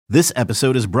This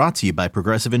episode is brought to you by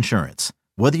Progressive Insurance.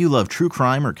 Whether you love true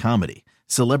crime or comedy,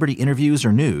 celebrity interviews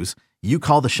or news, you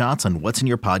call the shots on what's in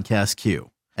your podcast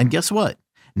queue. And guess what?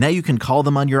 Now you can call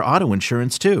them on your auto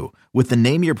insurance too with the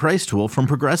Name Your Price tool from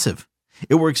Progressive.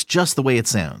 It works just the way it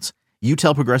sounds. You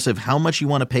tell Progressive how much you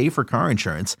want to pay for car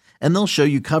insurance, and they'll show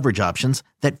you coverage options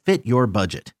that fit your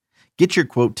budget. Get your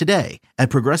quote today at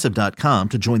Progressive.com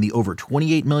to join the over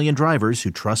 28 million drivers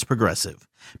who trust Progressive.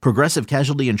 Progressive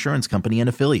Casualty Insurance Company and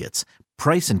Affiliates.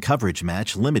 Price and coverage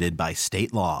match limited by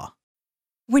state law.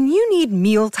 When you need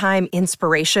mealtime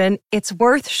inspiration, it's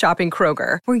worth shopping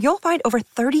Kroger, where you'll find over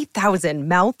 30,000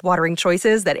 mouth-watering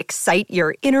choices that excite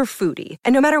your inner foodie.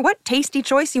 And no matter what tasty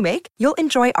choice you make, you'll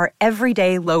enjoy our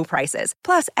everyday low prices,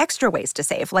 plus extra ways to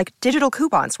save, like digital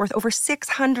coupons worth over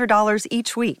 $600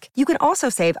 each week. You can also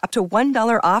save up to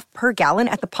 $1 off per gallon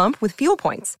at the pump with fuel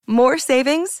points. More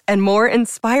savings and more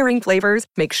inspiring flavors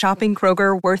make shopping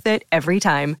Kroger worth it every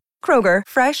time. Kroger,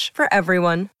 fresh for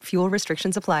everyone. Fuel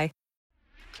restrictions apply.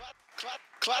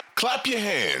 Clap your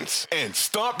hands and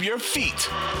stomp your feet.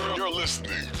 You're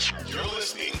listening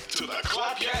to the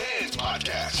Clap Your Hands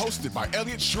podcast, hosted by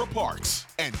Elliot Shore-Parks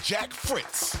and Jack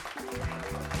Fritz.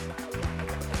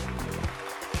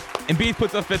 Embiid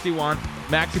puts up 51.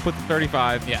 Maxey puts up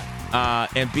 35. Yeah.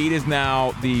 Embiid is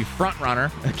now the front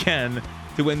runner again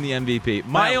to win the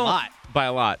MVP. By a lot. By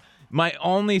a lot. My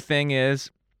only thing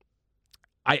is,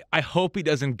 I hope he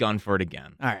doesn't gun for it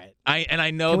again. All right.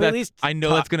 I know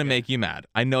that's going to make you mad.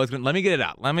 I know it's going to. Let me get it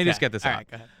out. Let me just get this out. All right,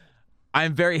 go ahead.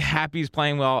 I'm very happy he's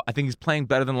playing well. I think he's playing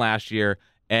better than last year,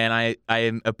 and I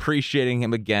am appreciating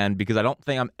him again because I don't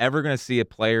think I'm ever going to see a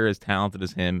player as talented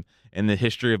as him in the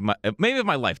history of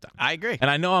my lifetime. I agree. And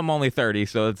I know I'm only 30,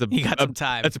 so it's You got some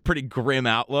time. That's a pretty grim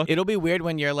outlook. It'll be weird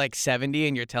when you're like 70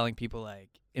 and you're telling people like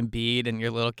Embiid and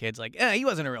your little kid's like, he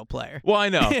wasn't a real player. Well, I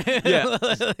know. Yeah.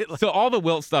 So all the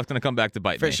Wilt stuff's going to come back to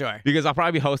bite me. For sure. Because I'll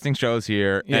probably be hosting shows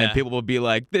here, and people will be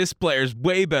like, this player's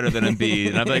way better than Embiid.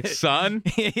 And I'm like, son?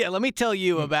 Yeah, let me tell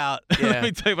you about Let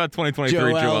me tell you about 2023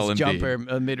 Joel's Joel Embiid. jumper,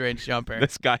 a mid-range jumper.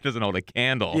 This guy doesn't hold a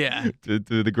candle to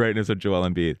the greatness of Joel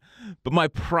Embiid. But my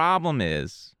problem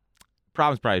is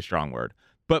probably a strong word,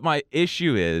 but my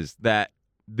issue is that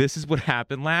this is what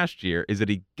happened last year, is that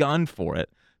he gunned for it,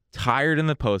 tired in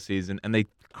the postseason, and they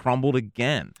crumbled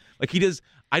again. Like he does.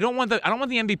 I don't want the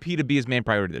MVP to be his main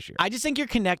priority this year. I just think you're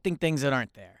connecting things that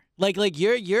aren't there. Like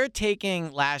you're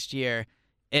taking last year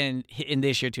and in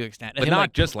this year to an extent. But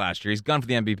not just last year. He's gunned for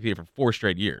the MVP for 4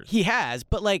 straight years. He has,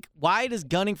 but like, why does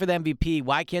gunning for the MVP?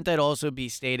 Why can't that also be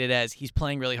stated as he's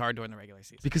playing really hard during the regular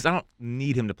season? Because I don't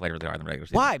need him to play really hard in the regular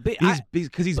season. Why?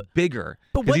 Because he's bigger.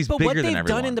 But what than they've everyone.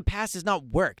 done in the past has not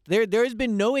worked. There has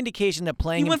been no indication that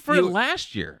playing he went for it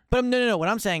last year. But no. What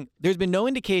I'm saying, there's been no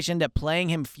indication that playing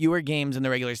him fewer games in the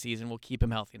regular season will keep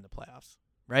him healthy in the playoffs,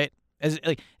 right?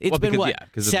 It's been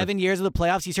 7 years of the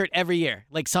playoffs. He's hurt every year.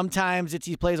 Like sometimes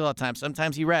he plays all the time.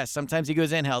 Sometimes he rests. Sometimes he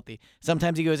goes in healthy.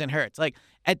 Sometimes he goes in hurts. Like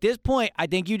at this point, I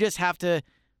think you just have to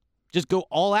just go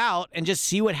all out and just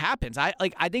see what happens. I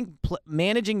think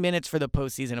managing minutes for the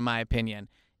postseason, in my opinion,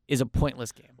 is a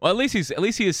pointless game. Well, at least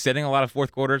he is sitting a lot of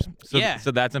fourth quarters.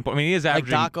 So that's important. I mean, he is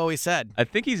averaging, like Doc always said. I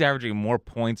think he's averaging more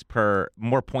points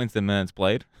than minutes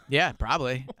played. Yeah,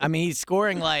 probably. I mean, he's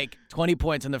scoring like 20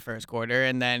 points in the first quarter,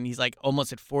 and then he's like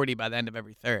almost at 40 by the end of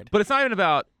every third. But it's not even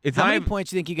about. How many points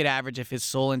do you think he could average if his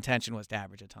sole intention was to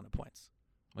average a ton of points?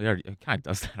 Well, he kind of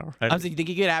does that already. I'm saying, you think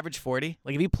he could average 40?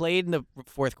 Like if he played in the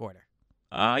fourth quarter?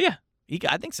 Yeah.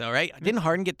 I think so, right? Didn't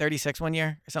Harden get 36 one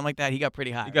year or something like that? He got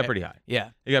pretty high. He got pretty high.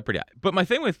 Yeah. He got pretty high. But my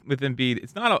thing with Embiid,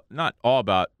 it's not all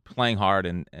about playing hard,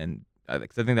 and I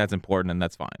think that's important, and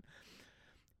that's fine.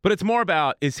 But it's more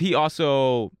about, is he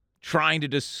also trying to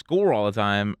just score all the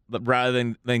time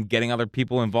rather than getting other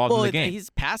people involved in the game? He's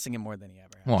passing him more than he ever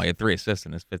has. Well, he had 3 assists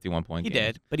in his 51-point game. He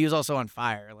did, but he was also on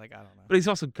fire. Like, I don't know. But he's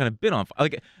also kind of been on fire.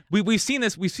 Like we've seen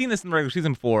this in the regular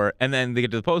season before, and then they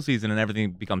get to the postseason and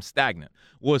everything becomes stagnant.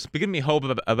 What's giving me hope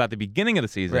about the beginning of the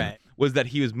season was that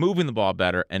he was moving the ball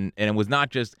better, and it was not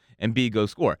just Embiid go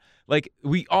score. Like,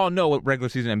 we all know what regular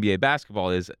season NBA basketball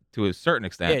is to a certain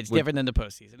extent. Yeah, it's different than the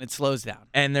postseason. It slows down.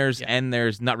 And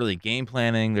there's not really game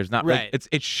planning. There's not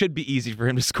it should be easy for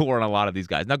him to score on a lot of these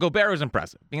guys. Now, Gobert was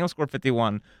impressive. Being able to score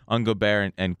 51 on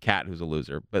Gobert and Kat, who's a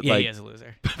loser. But he is a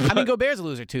loser. I mean, Gobert's a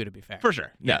loser too, to be fair. For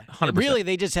sure. Yeah, 100%. Really,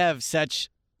 they just have such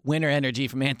winner energy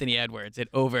from Anthony Edwards. It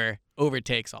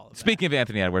overtakes all of that. Speaking of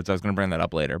Anthony Edwards, I was going to bring that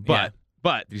up later. But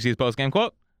did you see his post-game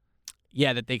quote?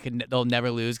 Yeah, that they'll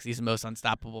never lose because he's the most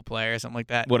unstoppable player or something like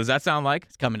that. What does that sound like?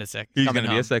 He's coming to six. He's going to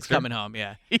be a Sixer. He's coming home,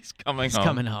 yeah. He's coming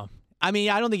home. I mean,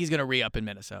 I don't think he's going to re-up in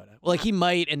Minnesota. Well, like, he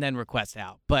might and then request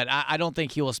out, but I don't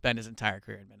think he will spend his entire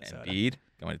career in Minnesota. Embiid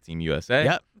going to Team USA.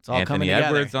 Yep, it's all coming together.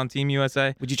 together. Edwards on Team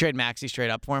USA. Would you trade Maxey straight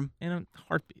up for him? In a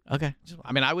heartbeat. Okay.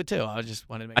 I mean, I would too. I just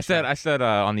wanted to make sure. I said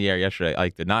on the air yesterday, I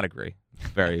did not agree.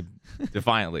 Very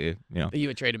defiantly, That you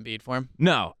would trade Embiid for him?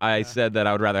 No, I said that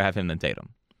I would rather have him than Tatum.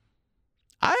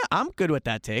 I'm good with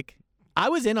that take. I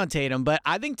was in on Tatum, but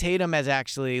I think Tatum is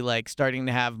actually like starting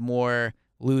to have more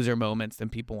loser moments than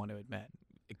people want to admit.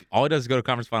 All he does is go to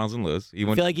conference finals and lose. I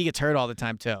feel like he gets hurt all the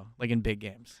time too, like in big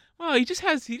games. Well, he just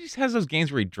has those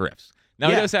games where he drifts. Now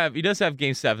he does have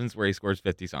game 7s where he scores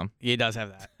 50 some. He does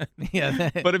have that. Yeah.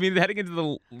 But I mean, heading into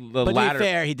the but latter. To be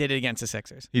fair, he did it against the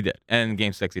Sixers. He did, and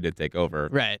game 6 he did take over.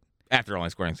 Right. After only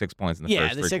scoring 6 points in the first 3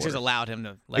 quarters. Yeah, the Sixers allowed him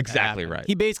to let exactly that happen. right.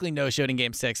 He basically no-showed in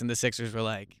Game 6, and the Sixers were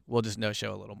like, "We'll just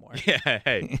no-show a little more." Yeah,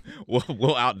 hey,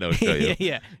 we'll out no-show you.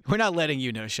 Yeah, we're not letting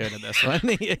you no-show to this one.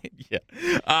 Yeah,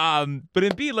 but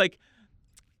Embiid, like,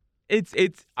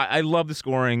 I love the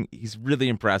scoring. He's really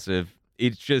impressive.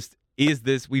 It's just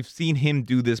we've seen him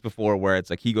do this before, where it's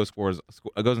like he goes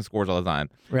and scores all the time,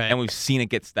 right? And we've seen it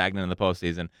get stagnant in the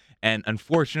postseason. And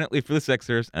unfortunately for the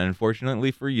Sixers, and unfortunately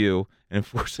for you, and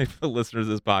unfortunately for the listeners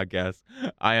of this podcast,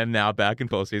 I am now back in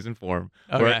postseason form.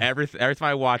 Okay. Where every time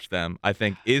I watch them, I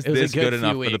think, is this good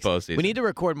enough for the postseason? We need to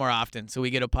record more often, so we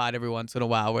get a pod every once in a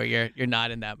while where you're not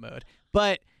in that mode.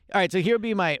 But all right, so here would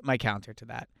be my counter to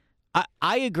that.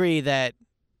 I agree that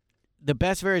the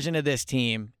best version of this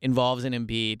team involves an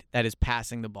Embiid that is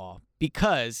passing the ball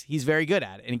because he's very good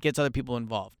at it and it gets other people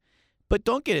involved. But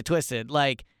don't get it twisted.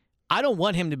 Like, I don't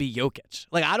want him to be Jokic.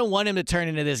 Like, I don't want him to turn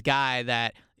into this guy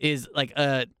that is like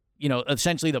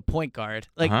essentially the point guard.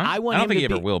 Like, I don't think he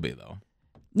ever will be, though.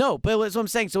 No, but that's what I'm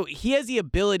saying. So he has the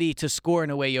ability to score in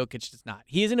a way Jokic does not.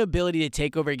 He has an ability to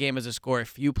take over a game as a scorer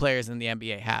few players in the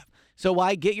NBA have. So while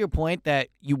I get your point that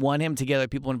you want him to get other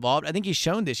people involved, I think he's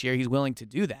shown this year he's willing to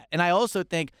do that. And I also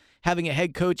think having a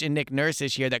head coach in Nick Nurse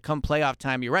this year that come playoff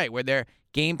time, you're right, where they're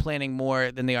game planning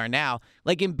more than they are now.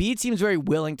 Like, Embiid seems very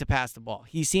willing to pass the ball.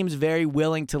 He seems very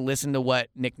willing to listen to what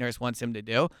Nick Nurse wants him to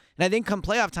do. And I think come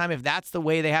playoff time, if that's the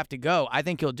way they have to go, I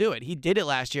think he'll do it. He did it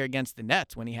last year against the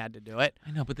Nets when he had to do it.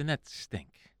 I know, but the Nets stink.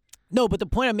 No, but the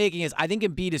point I'm making is I think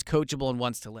Embiid is coachable and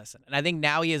wants to listen. And I think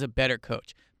now he is a better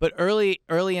coach. But early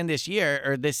in this year,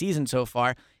 or this season so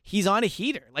far, he's on a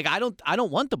heater. Like, I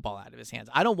don't want the ball out of his hands.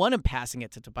 I don't want him passing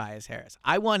it to Tobias Harris.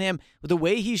 I want him, with the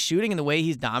way he's shooting and the way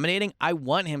he's dominating, I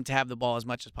want him to have the ball as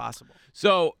much as possible.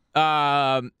 So,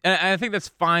 and I think that's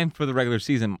fine for the regular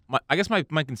season. I guess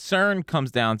my concern comes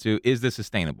down to, is this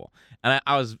sustainable? And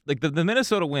I was like, the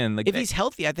Minnesota win. Like, if he's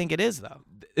healthy, I think it is, though.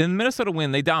 In the Minnesota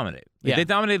win, they dominate. Like, They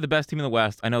dominated the best team in the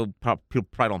West. I know people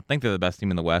probably don't think they're the best team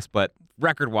in the West, but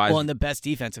record-wise. Well, and the best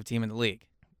defensive team in the league.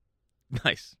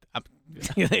 Nice.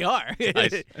 They are.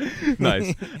 Nice.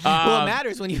 Well, it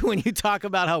matters when you talk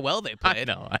about how well they played.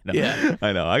 I know. Yeah.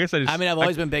 I know. I guess I've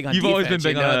always been big on you've defense. You've always been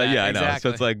big on that. Yeah, I know. Exactly. So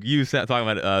it's like you talking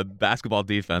about basketball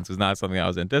defense was not something I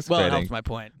was anticipating. Well, it helps my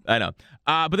point. I know.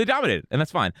 But they dominated, and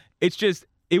that's fine. It's just,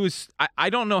 I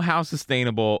don't know how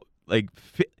sustainable, like,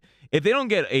 if they don't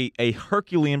get a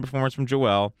Herculean performance from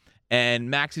Joel and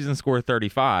Max doesn't score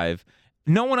 35,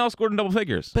 no one else scored in double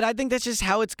figures. But I think that's just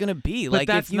how it's going to be. But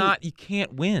like, you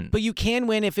can't win. But you can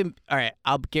win if, all right,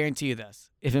 I'll guarantee you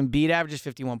this. If Embiid averages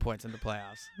 51 points in the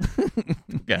playoffs,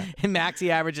 okay. And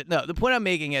Maxey averages, no, the point I'm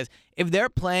making is if they're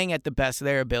playing at the best of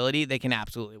their ability, they can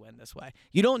absolutely win this way.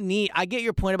 You don't need, I get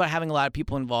your point about having a lot of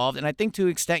people involved, and I think to an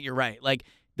extent you're right. Like,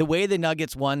 the way the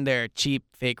Nuggets won their cheap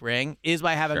fake ring is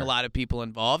by having a lot of people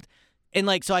involved. And,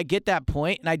 like, so I get that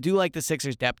point, and I do like the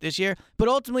Sixers' depth this year. But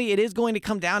ultimately, it is going to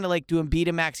come down to, like, do Embiid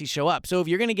and Maxey show up? So if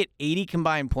you're going to get 80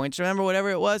 combined points, remember, whatever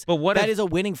it was, that is a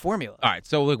winning formula. All right,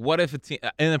 so, like, what if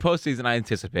in the postseason I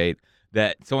anticipate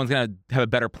that someone's going to have a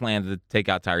better plan to take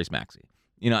out Tyrese Maxey?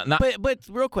 You know, But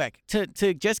real quick,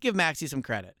 to just give Maxey some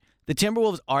credit, the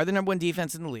Timberwolves are the number one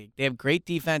defense in the league. They have great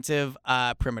defensive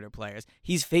perimeter players.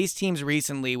 He's faced teams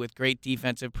recently with great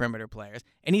defensive perimeter players,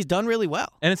 and he's done really well.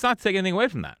 And it's not taking anything away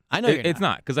from that. I know it's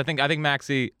not, because I think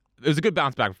Maxey, it was a good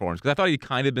bounce back performance, because I thought he'd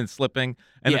kind of been slipping.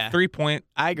 And the 3-point,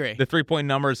 I agree. The 3-point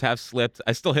numbers have slipped.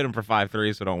 I still hit him for 5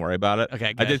 threes, so don't worry about it.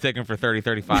 Okay, good. I did take him for 30,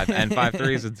 35, and 5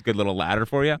 threes. It's a good little ladder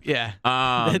for you. Yeah.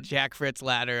 The Jack Fritz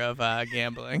ladder of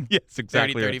gambling. Yes,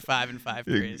 exactly. 30, 35, and 5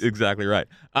 threes. Exactly right.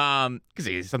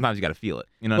 Because sometimes you got to feel it.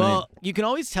 You know what I mean? Well, you can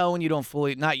always tell when you don't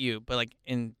fully, not you, but like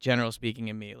in general speaking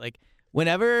in me, like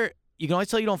whenever, you can always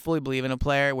tell you don't fully believe in a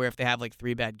player where if they have like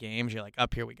 3 bad games, you're like,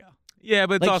 up, here we go. Yeah,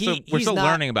 but it's also we're still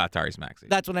learning about Tyrese Maxey.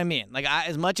 That's what I mean. Like,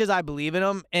 as much as I believe in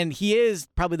him, and he is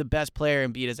probably the best player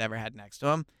Embiid has ever had next to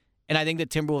him, and I think the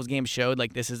Timberwolves game showed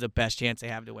like this is the best chance they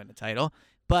have to win the title.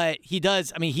 But he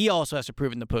does. I mean, he also has to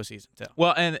prove it in the postseason too.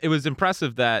 Well, and it was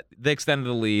impressive that they extended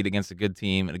the lead against a good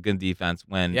team and a good defense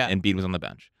when Embiid was on the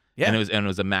bench. Yeah. And it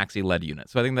was a Maxey-led unit.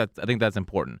 So I think that's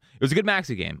important. It was a good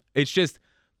Maxey game. It's just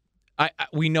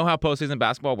we know how postseason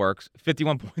basketball works.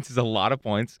 51 points is a lot of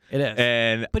points. It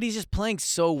is. But he's just playing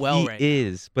so well right now. He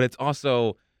is, but it's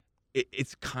also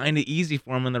it's kind of easy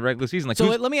for him in the regular season. Like, so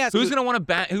let me ask who's going to want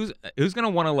to who's going to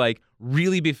want to like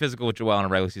really be physical with Joel in a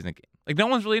regular season game? Like, no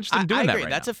one's really interested in doing that right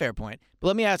That's now. a fair point. But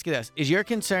let me ask you this. Is your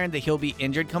concern that he'll be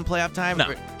injured come playoff time?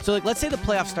 No. So, like, let's say the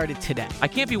playoffs started today. I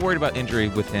can't be worried about injury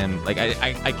with him. Like,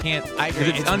 I can't. I agree.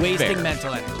 It's unfair. Wasting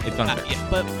mental energy. It's unfair.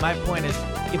 But my point is,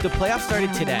 if the playoffs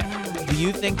started today, do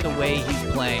you think the way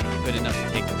he's playing is good enough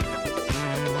to take them?